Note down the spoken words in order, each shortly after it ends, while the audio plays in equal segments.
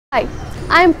Hi,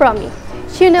 I'm Promi.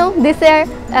 This year,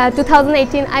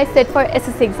 2018, I set for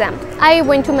SSC exam. I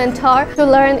went to mentor to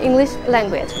learn English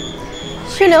language.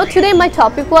 Today my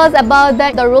topic was about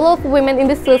the role of women in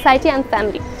the society and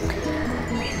family.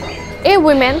 A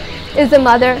woman is a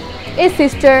mother, a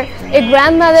sister, a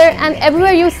grandmother, and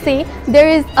everywhere you see, there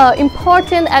is an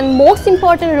important and most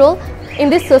important role in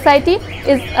this society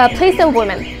is plays of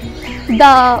women.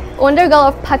 The wonder girl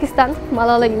of Pakistan,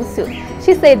 Malala Yousafzai,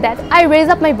 she said that I raise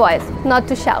up my voice not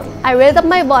to shout. I raise up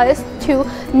my voice to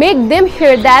make them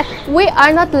hear that we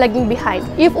are not lagging behind.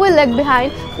 If we lag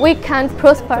behind, we can't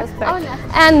prosper.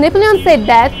 And Napoleon said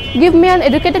that give me an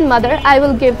educated mother, I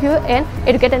will give you an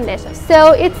educated nation.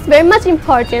 So it's very much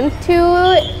important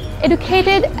to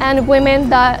educated and women,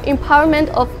 the empowerment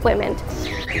of women.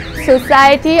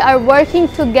 Society are working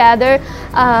together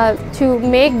to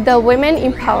make the women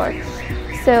empowered.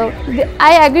 So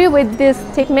I agree with this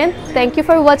statement. Thank you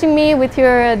for watching me with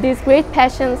your these great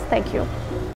passions. Thank you.